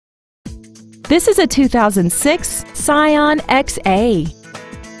This is a 2006 Scion XA.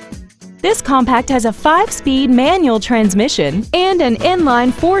 This compact has a 5-speed manual transmission and an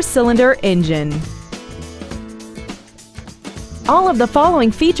inline 4-cylinder engine. All of the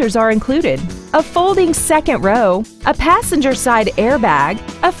following features are included: a folding second row, a passenger side airbag,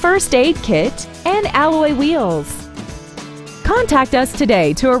 a first aid kit, and alloy wheels. Contact us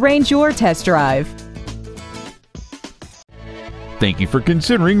today to arrange your test drive. Thank you for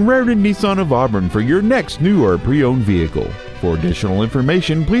considering Rairdon Nissan of Auburn for your next new or pre-owned vehicle. For additional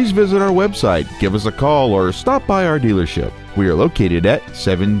information, please visit our website, give us a call, or stop by our dealership. We are located at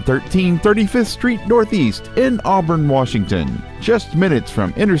 713 35th Street Northeast in Auburn, Washington, just minutes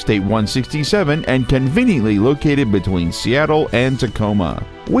from Interstate 167 and conveniently located between Seattle and Tacoma.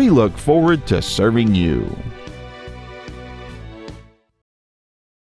 We look forward to serving you.